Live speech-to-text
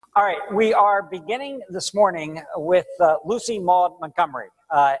All right, we are beginning this morning with Lucy Maud Montgomery,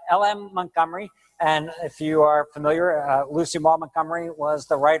 L.M. Montgomery. And if you are familiar, Lucy Maud Montgomery was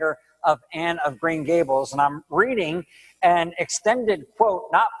the writer of Anne of Green Gables. And I'm reading an extended quote,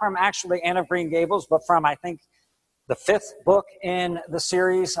 not from actually Anne of Green Gables, but from, I think, the fifth book in the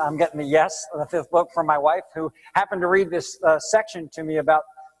series. I'm getting the fifth book from my wife, who happened to read this section to me about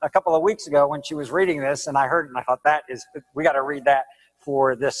a couple of weeks ago when she was reading this. And I heard it and I thought, we got to read that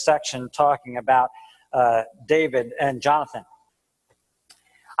for this section talking about David and Jonathan.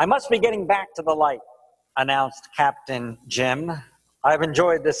 I must be getting back to the light, announced Captain Jim. I've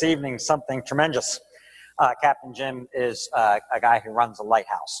enjoyed this evening something tremendous. Captain Jim is a guy who runs a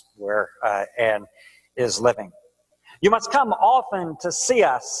lighthouse where Anne is living. You must come often to see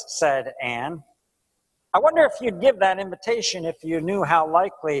us, said Anne. I wonder if you'd give that invitation if you knew how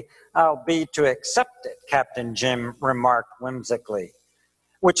likely I'll be to accept it, Captain Jim remarked whimsically.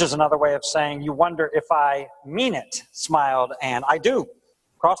 Which is another way of saying, you wonder if I mean it, smiled Anne. I do,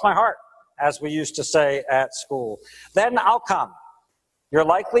 cross my heart, as we used to say at school. Then I'll come. You're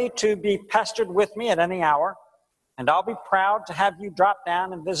likely to be pestered with me at any hour, and I'll be proud to have you drop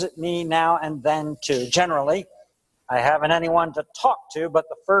down and visit me now and then too. Generally, I haven't anyone to talk to but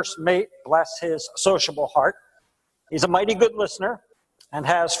the first mate, bless his sociable heart. He's a mighty good listener and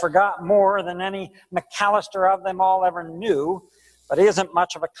has forgot more than any McAllister of them all ever knew, but he isn't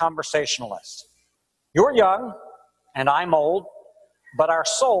much of a conversationalist. You're young, and I'm old, but our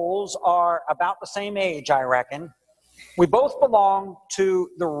souls are about the same age, I reckon. We both belong to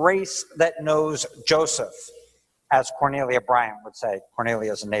the race that knows Joseph, as Cornelia Bryant would say.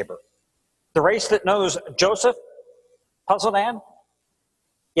 Cornelia's a neighbor. The race that knows Joseph? Puzzled Anne?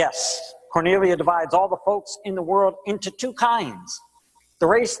 Yes, Cornelia divides all the folks in the world into two kinds. The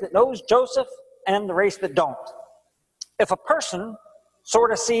race that knows Joseph and the race that don't. If a person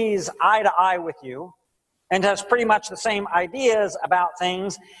sort of sees eye to eye with you and has pretty much the same ideas about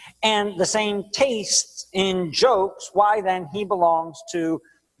things and the same tastes in jokes, why then he belongs to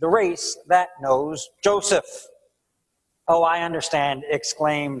the race that knows Joseph. Oh, I understand,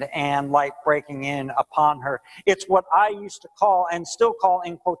 exclaimed Anne, light breaking in upon her. It's what I used to call, and still call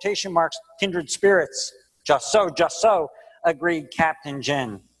in quotation marks, kindred spirits. Just so, agreed Captain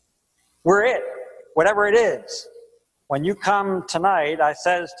Jim. We're it, whatever it is. When you come tonight, I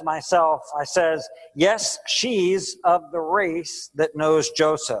says to myself, yes, she's of the race that knows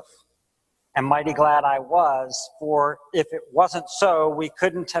Joseph. And mighty glad I was, for if it wasn't so, we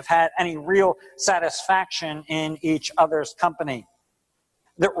couldn't have had any real satisfaction in each other's company.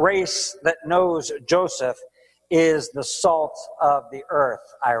 The race that knows Joseph is the salt of the earth,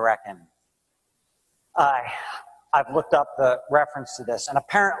 I reckon. I've looked up the reference to this, and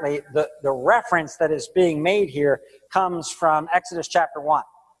apparently the reference that is being made here comes from Exodus chapter 1,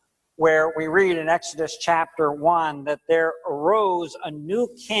 where we read in Exodus chapter 1 that there arose a new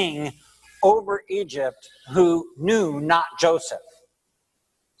king over Egypt who knew not Joseph.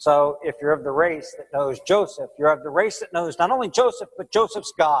 So if you're of the race that knows Joseph, you're of the race that knows not only Joseph, but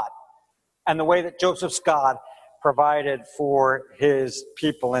Joseph's God, and the way that Joseph's God provided for his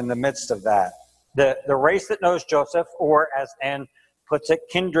people in the midst of that. The race that knows Joseph, or as Anne puts it,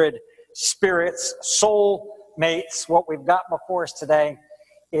 kindred spirits, soul mates, what we've got before us today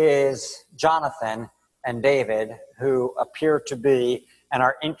is Jonathan and David, who appear to be and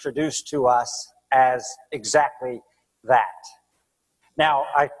are introduced to us as exactly that. Now,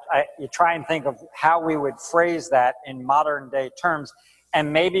 you try and think of how we would phrase that in modern day terms,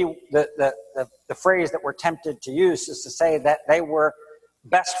 and maybe the phrase that we're tempted to use is to say that they were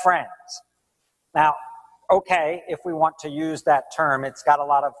best friends. Now, okay, if we want to use that term, it's got a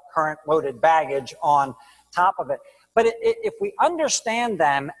lot of current loaded baggage on top of it. But if we understand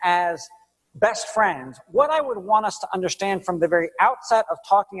them as best friends, what I would want us to understand from the very outset of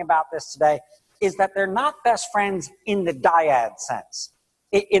talking about this today is that they're not best friends in the dyad sense,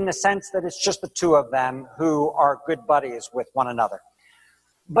 in the sense that it's just the two of them who are good buddies with one another.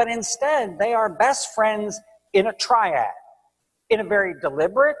 But instead, they are best friends in a triad, in a very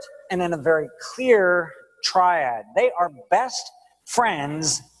deliberate and in a very clear triad. They are best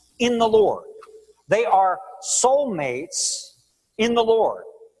friends in the Lord. They are soulmates in the Lord.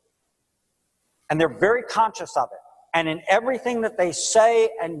 And they're very conscious of it. And in everything that they say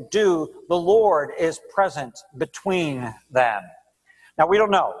and do, the Lord is present between them. Now, we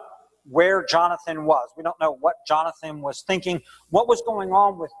don't know where Jonathan was. We don't know what Jonathan was thinking, what was going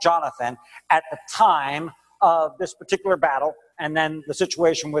on with Jonathan at the time of this particular battle, and then the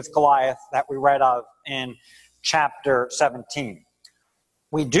situation with Goliath that we read of in chapter 17.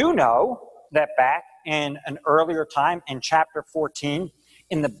 We do know that back in an earlier time, in chapter 14,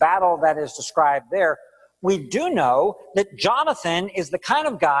 in the battle that is described there, we do know that Jonathan is the kind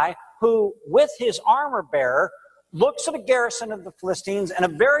of guy who, with his armor bearer, looks at a garrison of the Philistines in a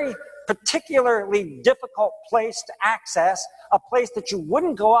very particularly difficult place to access, a place that you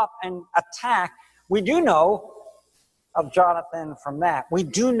wouldn't go up and attack. We do know of Jonathan from that. We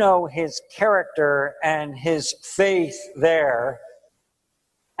do know his character and his faith there.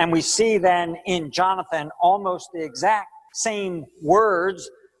 And we see then in Jonathan almost the exact same words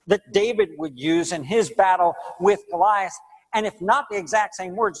that David would use in his battle with Goliath. And if not the exact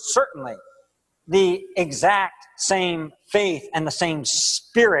same words, certainly the exact same faith and the same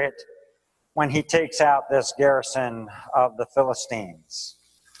spirit when he takes out this garrison of the Philistines.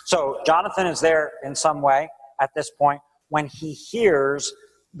 So Jonathan is there in some way at this point when he hears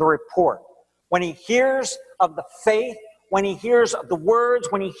the report, when he hears of the faith, when he hears of the words,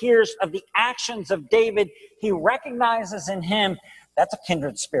 when he hears of the actions of David, he recognizes in him, that's a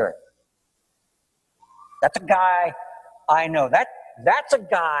kindred spirit. That's a guy I know. That's a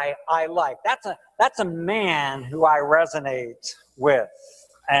guy I like. That's a man who I resonate with.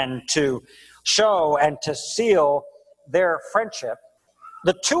 And to show and to seal their friendship,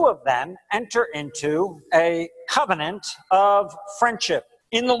 the two of them enter into a covenant of friendship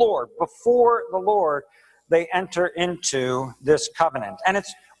in the Lord. Before the Lord, they enter into this covenant. And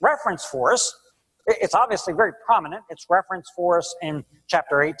it's referenced for us. It's obviously very prominent. It's referenced for us in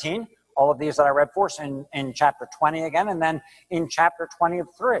chapter 18. All of these that I read for us in chapter 20 again, and then in chapter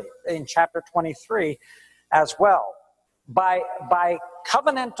 23, in chapter 23 as well. By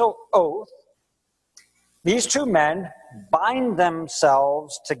covenantal oath, these two men bind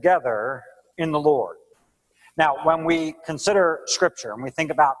themselves together in the Lord. Now, when we consider Scripture and we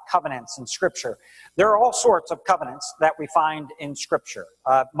think about covenants in Scripture, there are all sorts of covenants that we find in Scripture.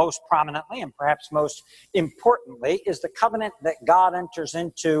 Most prominently and perhaps most importantly is the covenant that God enters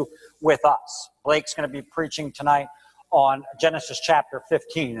into with us. Blake's going to be preaching tonight on Genesis chapter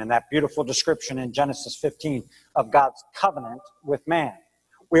 15 and that beautiful description in Genesis 15 of God's covenant with man.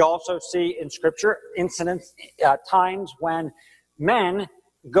 We also see in Scripture incidents, times when men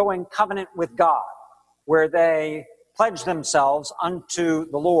go in covenant with God, where they pledge themselves unto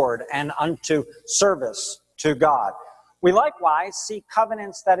the Lord and unto service to God. We likewise see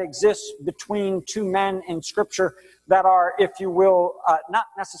covenants that exist between two men in Scripture that are, if you will, not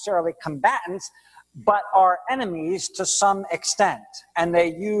necessarily combatants, but are enemies to some extent. And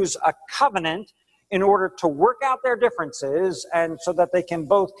they use a covenant in order to work out their differences and so that they can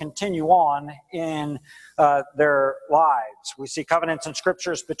both continue on in their lives. We see covenants in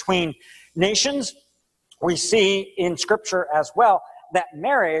Scriptures between nations. We see in Scripture as well that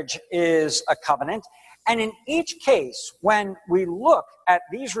marriage is a covenant. And in each case, when we look at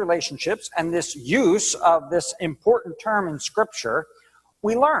these relationships and this use of this important term in Scripture,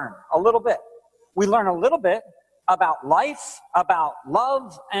 we learn a little bit. We learn a little bit about life, about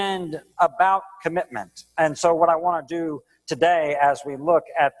love, and about commitment. And so what I want to do today as we look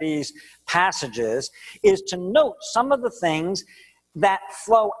at these passages is to note some of the things that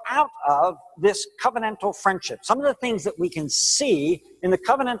flow out of this covenantal friendship. Some of the things that we can see in the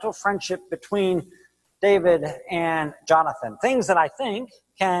covenantal friendship between David and Jonathan. Things that I think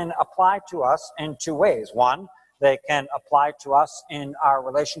can apply to us in two ways. One, they can apply to us in our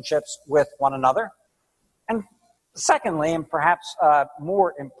relationships with one another. And secondly, and perhaps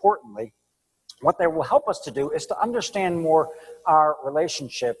more importantly, what they will help us to do is to understand more our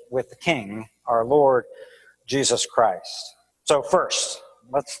relationship with the King, our Lord Jesus Christ. So first,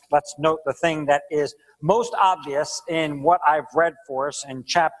 let's note the thing that is most obvious in what I've read for us in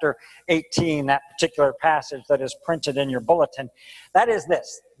chapter 18, that particular passage that is printed in your bulletin. That is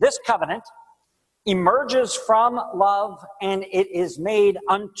this. This covenant emerges from love, and it is made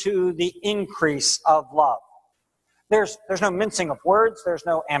unto the increase of love. There's no mincing of words. There's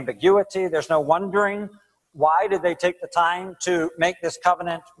no ambiguity. There's no wondering. Why did they take the time to make this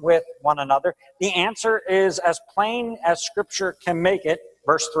covenant with one another? The answer is as plain as Scripture can make it.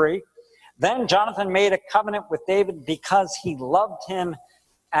 Verse 3, then Jonathan made a covenant with David because he loved him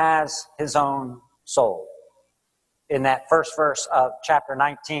as his own soul. In that first verse of chapter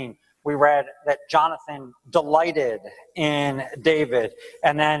 19, we read that Jonathan delighted in David.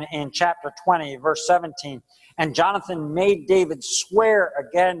 And then in chapter 20, verse 17, and Jonathan made David swear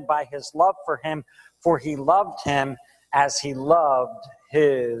again by his love for him, for he loved him as he loved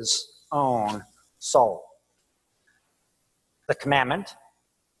his own soul. The commandment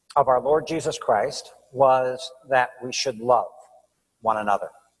of our Lord Jesus Christ was that we should love one another.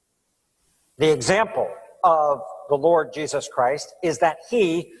 The example of the Lord Jesus Christ is that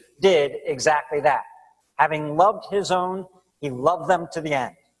he did exactly that. Having loved his own, He loved them to the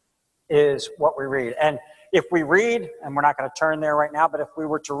end, is what we read. And if we read, and we're not going to turn there right now, but if we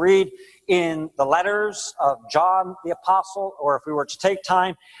were to read in the letters of John the Apostle, or if we were to take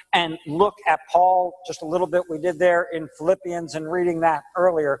time and look at Paul, just a little bit we did there in Philippians and reading that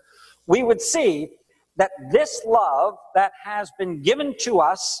earlier, we would see that this love that has been given to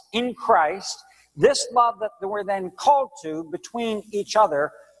us in Christ, this love that we're then called to between each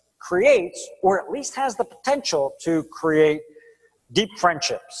other, creates, or at least has the potential to create, deep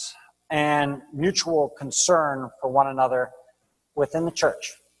friendships and mutual concern for one another within the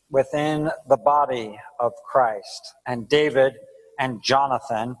church, within the body of Christ. And David and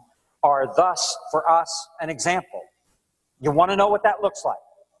Jonathan are thus, for us, an example. You want to know what that looks like?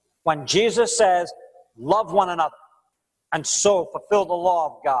 When Jesus says, love one another, and so fulfill the law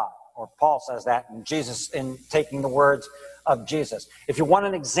of God. Or Paul says that, and Jesus in taking the words of Jesus. If you want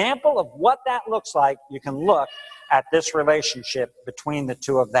an example of what that looks like, you can look at this relationship between the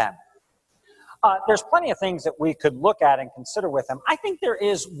two of them. There's plenty of things that we could look at and consider with them. I think there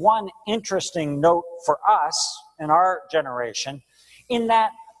is one interesting note for us in our generation, in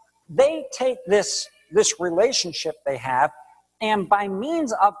that they take this relationship they have, and by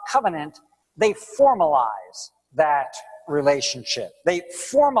means of covenant, they formalize that relationship. They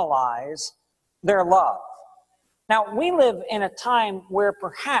formalize their love. Now, we live in a time where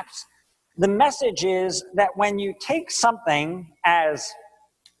perhaps the message is that when you take something as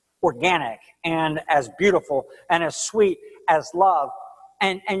organic and as beautiful and as sweet as love,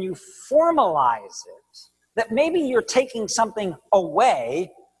 and you formalize it, that maybe you're taking something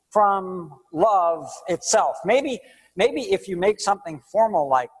away from love itself. Maybe if you make something formal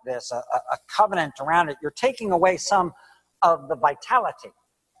like this, a covenant around it, you're taking away some of the vitality,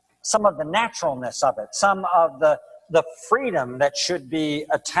 some of the naturalness of it, some of the freedom that should be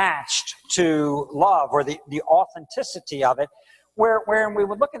attached to love, or the authenticity of it, where we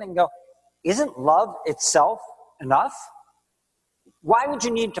would look at it and go, isn't love itself enough? Why would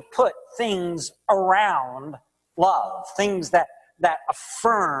you need to put things around love, things that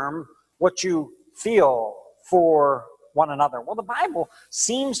affirm what you feel for one another? Well, the Bible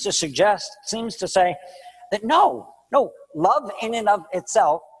seems to say that no, love in and of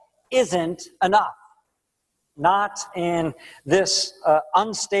itself isn't enough. Not in this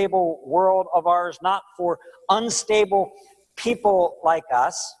unstable world of ours, not for unstable people like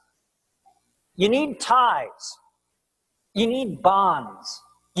us. You need ties. You need bonds.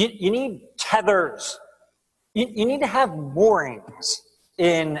 You need tethers. You need to have moorings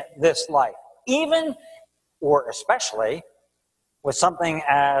in this life, even or especially with something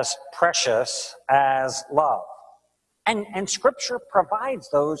as precious as love. And Scripture provides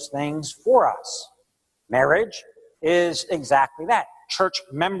those things for us. Marriage is exactly that. Church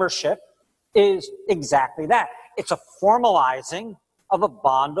membership is exactly that. It's a formalizing of a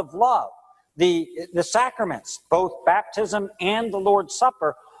bond of love. The sacraments, both baptism and the Lord's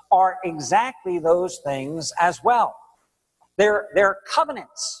Supper, are exactly those things as well. They're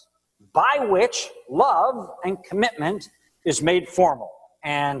covenants by which love and commitment is made formal,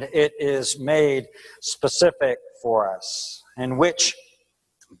 and it is made specific for us, in which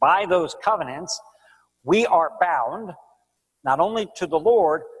by those covenants we are bound not only to the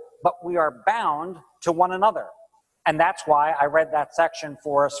Lord, but we are bound to one another. And that's why I read that section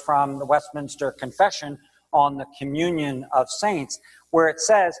for us from the Westminster Confession on the communion of saints, where it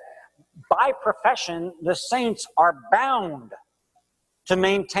says, by profession, the saints are bound to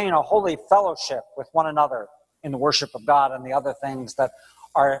maintain a holy fellowship with one another in the worship of God and the other things that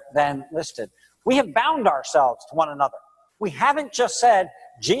are then listed. We have bound ourselves to one another. We haven't just said,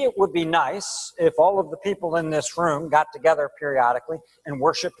 gee, it would be nice if all of the people in this room got together periodically and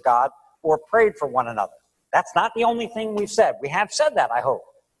worshiped God or prayed for one another. That's not the only thing we've said. We have said that, I hope.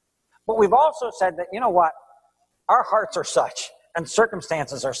 But we've also said that, you know what, our hearts are such and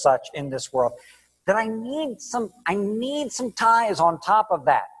circumstances are such in this world that I need some ties on top of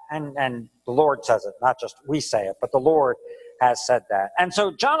that. And the Lord says it, not just we say it, but the Lord has said that. And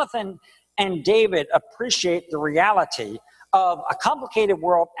so Jonathan and David appreciate the reality of a complicated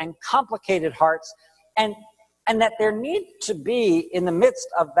world and complicated hearts, and that there need to be, in the midst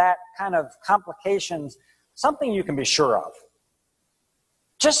of that kind of complications, something you can be sure of.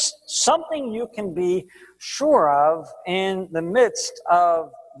 Just something you can be sure of in the midst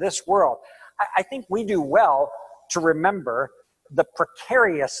of this world. I think we do well to remember the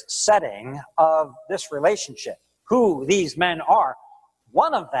precarious setting of this relationship, who these men are.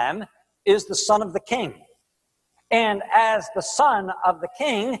 One of them is the son of the king. And as the son of the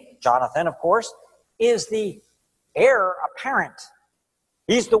king, Jonathan, of course, is the heir apparent.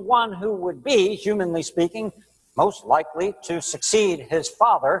 He's the one who would be, humanly speaking, most likely to succeed his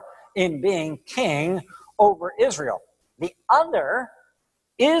father in being king over Israel. The other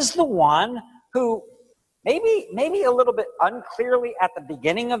is the one who maybe a little bit unclearly at the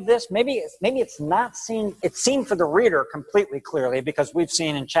beginning of this, maybe it's not seen, it's seen for the reader completely clearly, because we've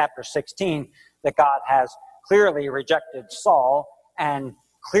seen in chapter 16 that God has clearly rejected Saul and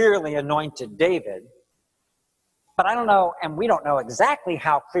clearly anointed David. But I don't know, and we don't know exactly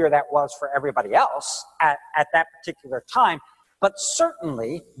how clear that was for everybody else at that particular time. But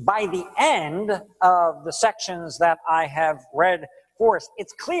certainly, by the end of the sections that I have read for us,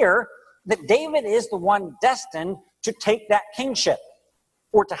 it's clear that David is the one destined to take that kingship,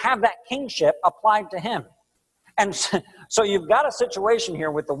 or to have that kingship applied to him. And so you've got a situation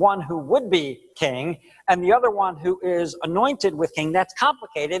here with the one who would be king and the other one who is anointed with king. That's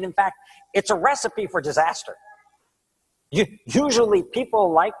complicated. In fact, it's a recipe for disaster. Usually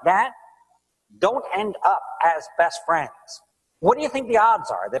people like that don't end up as best friends. What do you think the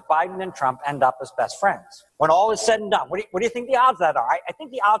odds are that Biden and Trump end up as best friends? When all is said and done, what do you think the odds that are? I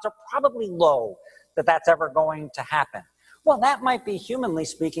think the odds are probably low that that's ever going to happen. Well, that might be, humanly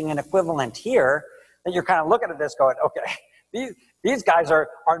speaking, an equivalent here, that you're kind of looking at this going, okay, these guys are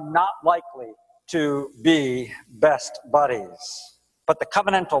not likely to be best buddies. But the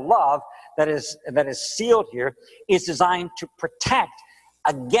covenantal love that is sealed here is designed to protect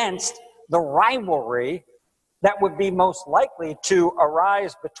against the rivalry that would be most likely to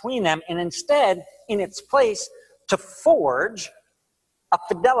arise between them, and instead, in its place, to forge a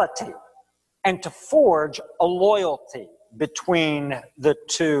fidelity and to forge a loyalty between the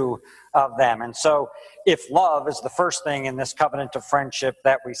two of them. And so, if love is the first thing in this covenant of friendship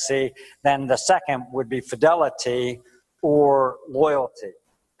that we see, then the second would be fidelity or loyalty.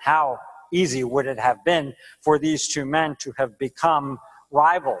 How easy would it have been for these two men to have become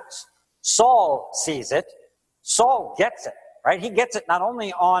rivals? Saul sees it. Saul gets it, right? He gets it not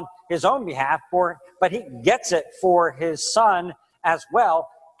only on his own behalf, but he gets it for his son as well.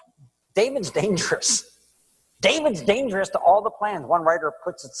 David's dangerous. David's dangerous to all the plans. One writer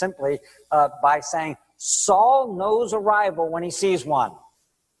puts it simply by saying, Saul knows a rival when he sees one.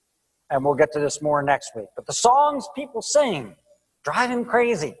 And we'll get to this more next week. But the songs people sing drive him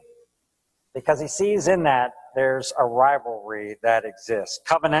crazy, because he sees in that there's a rivalry that exists.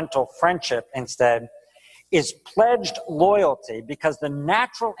 Covenantal friendship, instead, is pledged loyalty, because the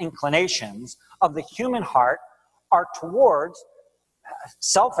natural inclinations of the human heart are towards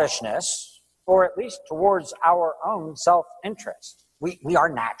selfishness, or at least towards our own self-interest. We are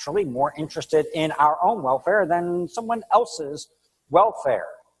naturally more interested in our own welfare than someone else's welfare,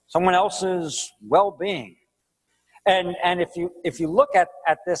 someone else's well-being. And if you look at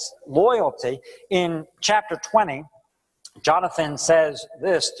this loyalty in chapter 20, Jonathan says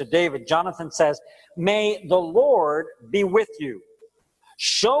this to David. Jonathan says, "May the Lord be with you.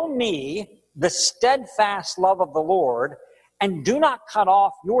 Show me the steadfast love of the Lord, and do not cut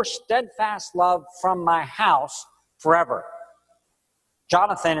off your steadfast love from my house forever."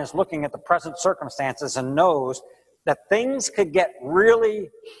 Jonathan is looking at the present circumstances and knows that things could get really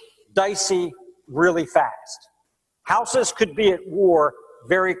dicey really fast. Houses could be at war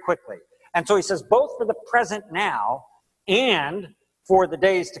very quickly. And so he says, both for the present now and for the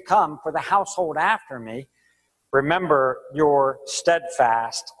days to come, for the household after me, remember your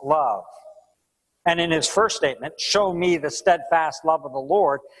steadfast love. And in his first statement, show me the steadfast love of the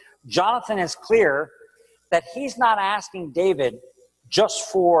Lord, Jonathan is clear that he's not asking David just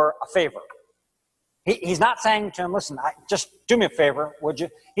for a favor. He's not saying to him, listen, just do me a favor, would you?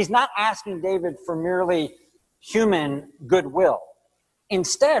 He's not asking David for merely human goodwill.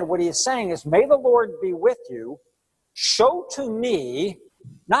 Instead, what he is saying is, may the Lord be with you. Show to me,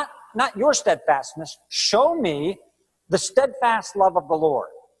 not your steadfastness, show me the steadfast love of the Lord.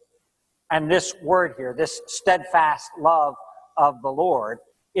 And this word here, this steadfast love of the Lord,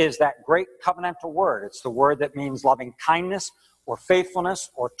 is that great covenantal word. It's the word that means loving kindness or faithfulness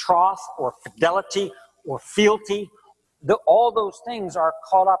or troth or fidelity or fealty. All those things are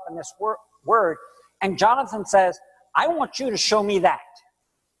caught up in this word. And Jonathan says, I want you to show me that.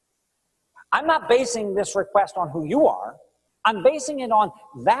 I'm not basing this request on who you are. I'm basing it on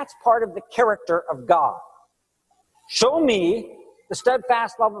that's part of the character of God. Show me the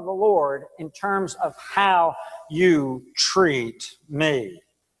steadfast love of the Lord in terms of how you treat me.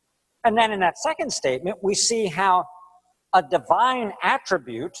 And then in that second statement, we see how a divine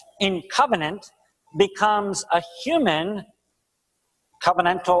attribute in covenant becomes a human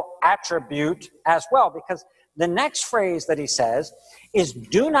covenantal attribute as well, because the next phrase that he says is,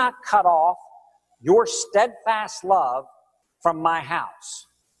 do not cut off your steadfast love from my house.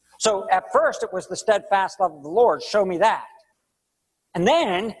 So at first it was the steadfast love of the Lord. Show me that. And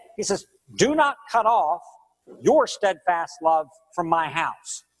then he says, do not cut off your steadfast love from my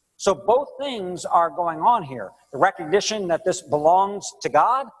house. So both things are going on here. The recognition that this belongs to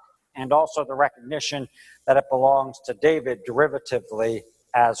God, and also the recognition that it belongs to David derivatively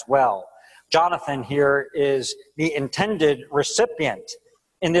as well. Jonathan here is the intended recipient.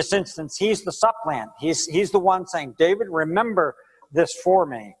 In this instance, he's the supplant. He's the one saying, David, remember this for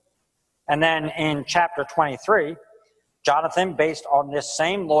me. And then in chapter 23, Jonathan, based on this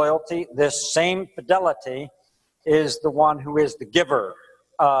same loyalty, this same fidelity, is the one who is the giver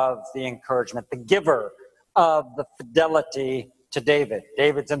of the encouragement, the giver of the fidelity to David.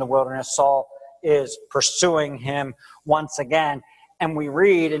 David's in the wilderness. Saul is pursuing him once again. And we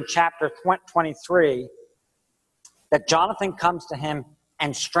read in chapter 23 that Jonathan comes to him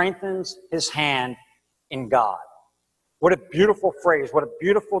and strengthens his hand in God. What a beautiful phrase. What a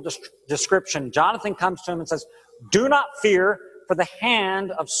beautiful description. Jonathan comes to him and says, do not fear, for the hand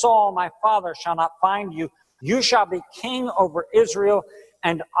of Saul, my father, shall not find you. You shall be king over Israel,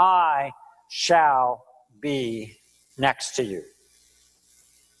 and I shall be next to you.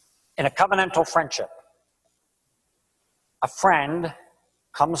 In a covenantal friendship, a friend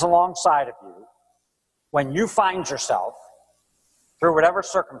comes alongside of you when you find yourself, through whatever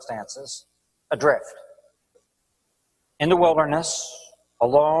circumstances, adrift. In the wilderness,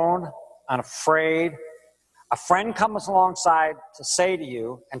 alone, unafraid, a friend comes alongside to say to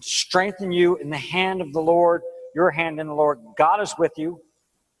you and to strengthen you in the hand of the Lord, your hand in the Lord. God is with you.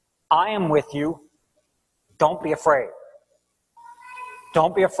 I am with you. Don't be afraid.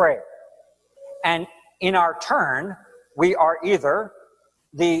 Don't be afraid. And in our turn, we are either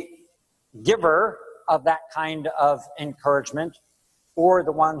the giver of that kind of encouragement or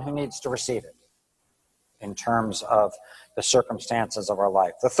the one who needs to receive it in terms of the circumstances of our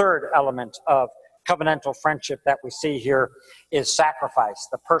life. The third element of covenantal friendship that we see here is sacrifice,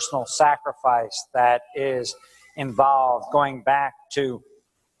 the personal sacrifice that is involved. Going back to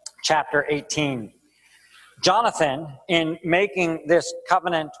chapter 18, Jonathan, in making this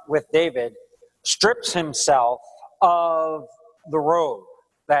covenant with David, strips himself of the robe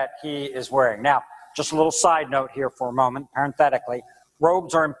that he is wearing. Now, just a little side note here for a moment, parenthetically,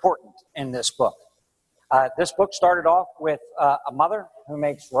 robes are important in this book. This book started off with a mother who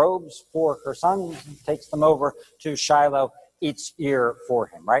makes robes for her son, takes them over to Shiloh each year for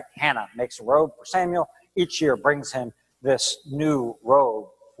him, right? Hannah makes a robe for Samuel. Each year brings him this new robe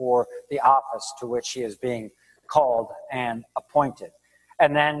for the office to which he is being called and appointed.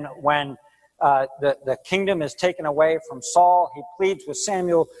 And then when the kingdom is taken away from Saul, he pleads with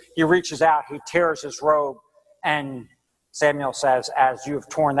Samuel. He reaches out, he tears his robe, and Samuel says, as you have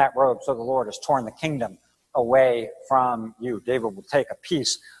torn that robe, so the Lord has torn the kingdom away from you. David will take a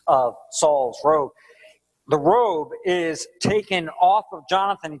piece of Saul's robe. The robe is taken off of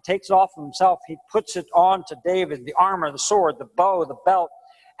Jonathan. He takes it off of himself. He puts it on to David, the armor, the sword, the bow, the belt.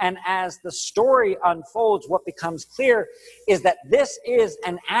 And as the story unfolds, what becomes clear is that this is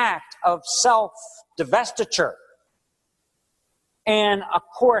an act of self-divestiture and a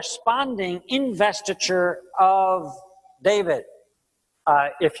corresponding investiture of David.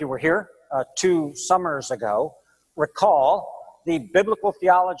 If you were here 2 summers ago, recall the biblical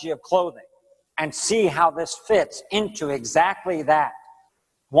theology of clothing and see how this fits into exactly that.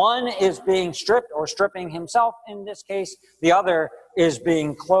 One is being stripped or stripping himself in this case. The other is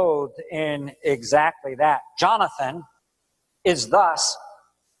being clothed in exactly that. Jonathan is thus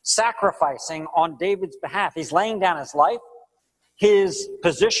sacrificing on David's behalf. He's laying down his life, his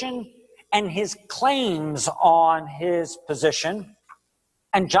position, and his claims on his position.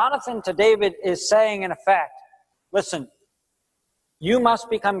 And Jonathan to David is saying, in effect, listen, you must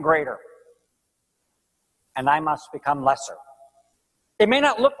become greater, and I must become lesser. It may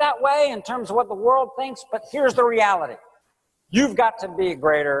not look that way in terms of what the world thinks, but here's the reality. You've got to be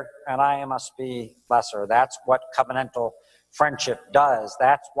greater, and I must be lesser. That's what covenantal friendship does.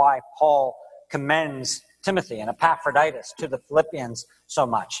 That's why Paul commends Timothy and Epaphroditus to the Philippians so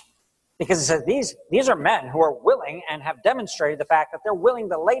much. Because he says these are men who are willing and have demonstrated the fact that they're willing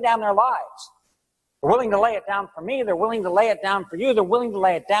to lay down their lives. They're willing to lay it down for me. They're willing to lay it down for you. They're willing to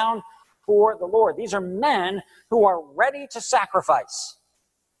lay it down for the Lord. These are men who are ready to sacrifice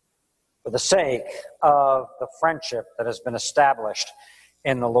for the sake of the friendship that has been established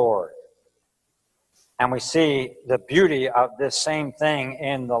in the Lord. And we see the beauty of this same thing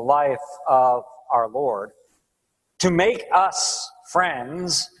in the life of our Lord. To make us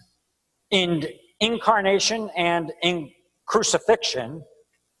friends in incarnation and in crucifixion,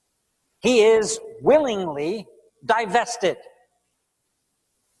 he is willingly divested.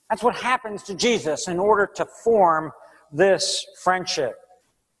 That's what happens to Jesus in order to form this friendship.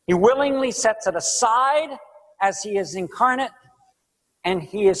 He willingly sets it aside as he is incarnate, and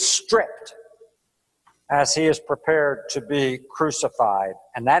he is stripped as he is prepared to be crucified.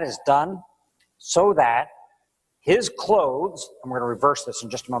 And that is done so that his clothes, I'm going to reverse this in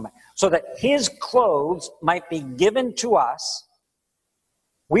just a moment, so that his clothes might be given to us.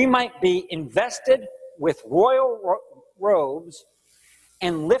 We might be invested with royal robes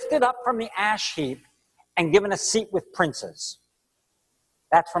and lifted up from the ash heap and given a seat with princes.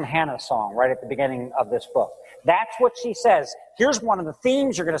 That's from Hannah's song right at the beginning of this book. That's what she says. Here's one of the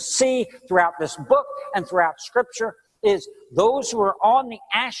themes you're going to see throughout this book and throughout Scripture is those who are on the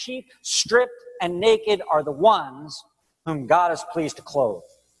ash heap, stripped and naked, are the ones whom God is pleased to clothe.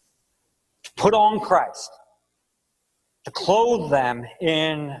 To put on Christ. To clothe them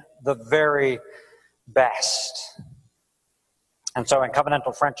in the very best. And so in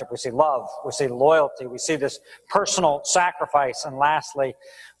covenantal friendship, we see love, we see loyalty, we see this personal sacrifice, and lastly,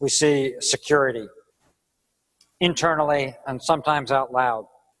 we see security. Internally and sometimes out loud,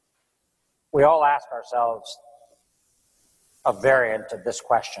 we all ask ourselves a variant of this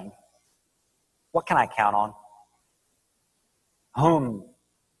question. What can I count on? Whom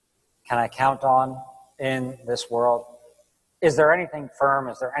can I count on in this world? Is there anything firm?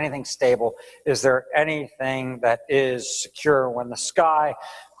 Is there anything stable? Is there anything that is secure when the sky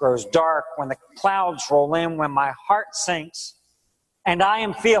grows dark, when the clouds roll in, when my heart sinks, and I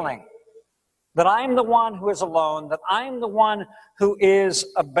am feeling that I am the one who is alone, that I am the one who is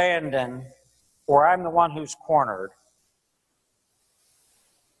abandoned, or I'm the one who's cornered?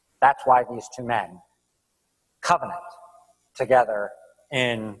 That's why these two men covenant together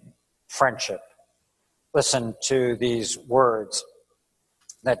in friendship. Listen to these words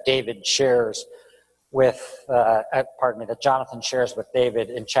that David shares with, that Jonathan shares with David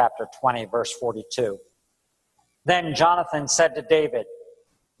in chapter 20, verse 42. Then Jonathan said to David,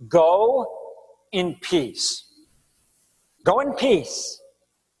 "Go in peace. Go in peace,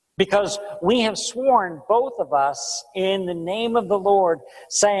 because we have sworn, both of us, in the name of the Lord,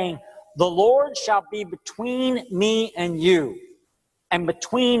 saying, the Lord shall be between me and you, and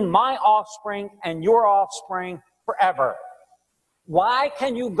between my offspring and your offspring forever." Why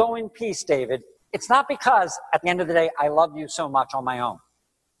can you go in peace, David? It's not because, at the end of the day, I love you so much on my own.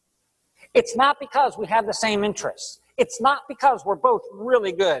 It's not because we have the same interests. It's not because we're both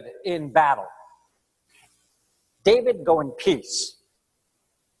really good in battle. David, go in peace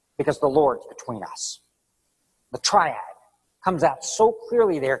because the Lord's between us. The triad comes out so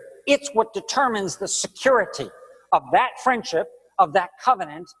clearly there. It's what determines the security of that friendship, of that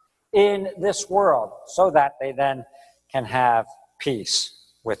covenant in this world, so that they then can have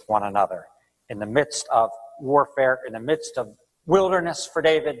peace with one another in the midst of warfare, in the midst of wilderness for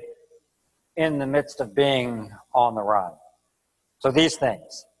David, in the midst of being on the run. So these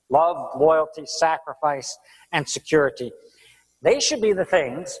things, love, loyalty, sacrifice, and security, they should be the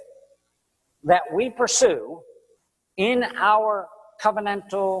things that we pursue in our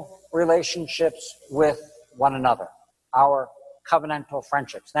covenantal relationships with one another, our covenantal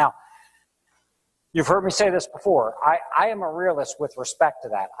friendships. Now, you've heard me say this before. I am a realist with respect to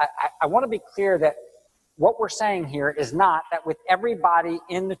that. I want to be clear that what we're saying here is not that with everybody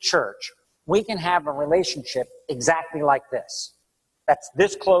in the church, we can have a relationship exactly like this. That's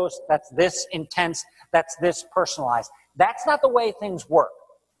this close, that's this intense, that's this personalized. That's not the way things work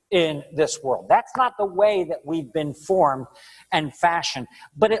in this world. That's not the way that we've been formed and fashioned.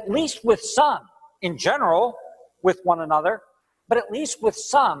 But at least with some, in general, with one another, but at least with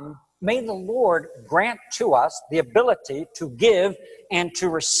some, may the Lord grant to us the ability to give and to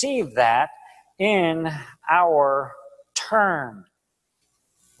receive that in our turn.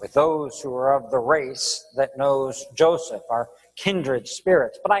 With those who are of the race that knows Joseph, our kindred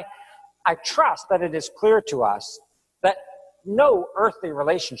spirits. But I trust that it is clear to us that no earthly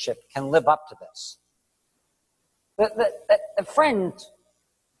relationship can live up to this. The friends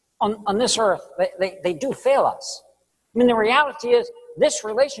on this earth, they do fail us. I mean, the reality is this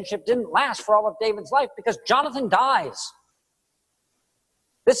relationship didn't last for all of David's life because Jonathan dies.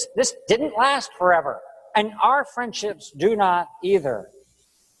 This didn't last forever. And our friendships do not either.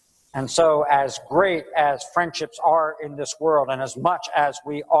 And so as great as friendships are in this world, and as much as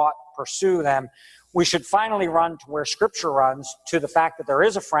we ought pursue them, we should finally run to where Scripture runs, to the fact that there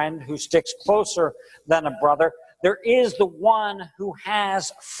is a friend who sticks closer than a brother. There is the one who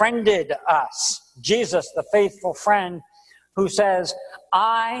has friended us, Jesus, the faithful friend, who says,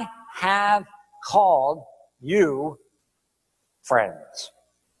 I have called you friends.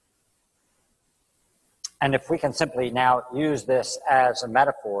 And if we can simply now use this as a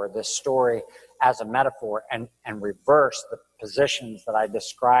metaphor, this story as a metaphor, and reverse the positions that I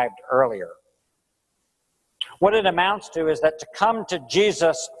described earlier, what it amounts to is that to come to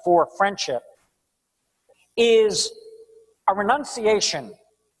Jesus for friendship is a renunciation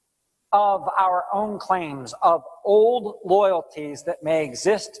of our own claims, of old loyalties that may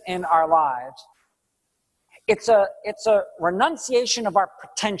exist in our lives. It's a renunciation of our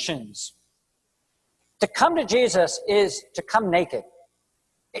pretensions. To come to Jesus is to come naked.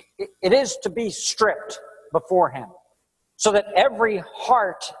 It is to be stripped before him, so that every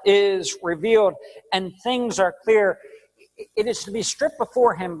heart is revealed and things are clear. It is to be stripped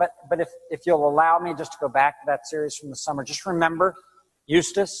before him, but if you'll allow me just to go back to that series from the summer, just remember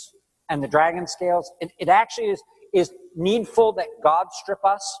Eustace and the dragon scales. It actually is needful that God strip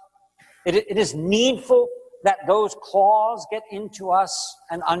us. It is needful that those claws get into us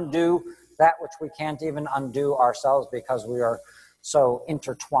and undo that which we can't even undo ourselves, because we are so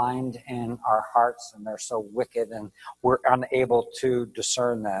intertwined in our hearts and they're so wicked and we're unable to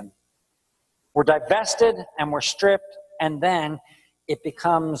discern them. We're divested and we're stripped, and then it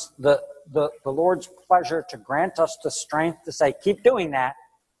becomes the Lord's pleasure to grant us the strength to say, keep doing that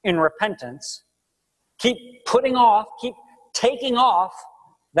in repentance. Keep putting off, keep taking off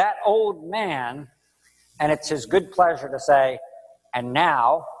that old man. And it's his good pleasure to say, and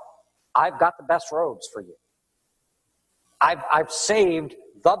now I've got the best robes for you. I've saved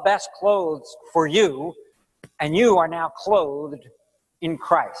the best clothes for you, and you are now clothed in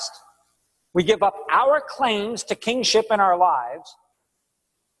Christ. We give up our claims to kingship in our lives.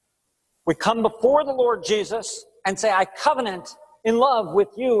 We come before the Lord Jesus and say, I covenant in love with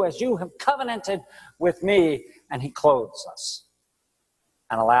you as you have covenanted with me. And he clothes us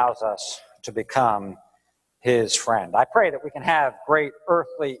and allows us to become his friend. I pray that we can have great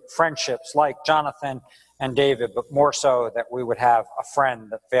earthly friendships like Jonathan and David, but more so that we would have a friend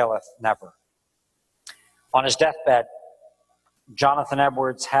that faileth never. On his deathbed, Jonathan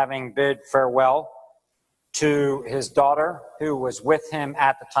Edwards, having bid farewell to his daughter, who was with him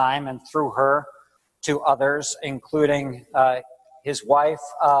at the time, and through her to others, including his wife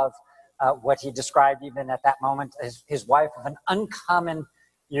of what he described even at that moment, his wife of an uncommon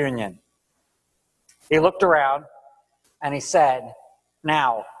union. He looked around and he said,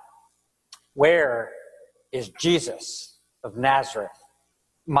 now, where is Jesus of Nazareth,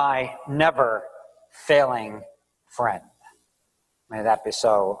 my never failing friend? May that be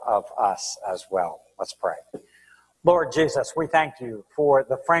so of us as well. Let's pray. Lord Jesus, we thank you for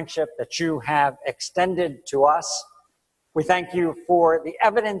the friendship that you have extended to us. We thank you for the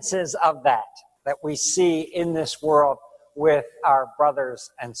evidences of that we see in this world with our brothers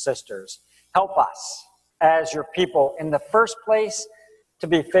and sisters. Help us as your people, in the first place, to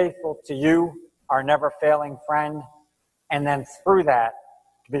be faithful to you, our never failing friend, and then through that,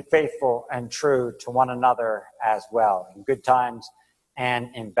 to be faithful and true to one another as well, in good times and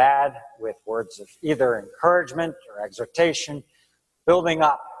in bad, with words of either encouragement or exhortation, building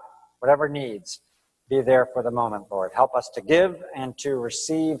up, whatever needs, be there for the moment, Lord. Help us to give and to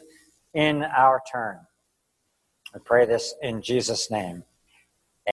receive in our turn. I pray this in Jesus' name.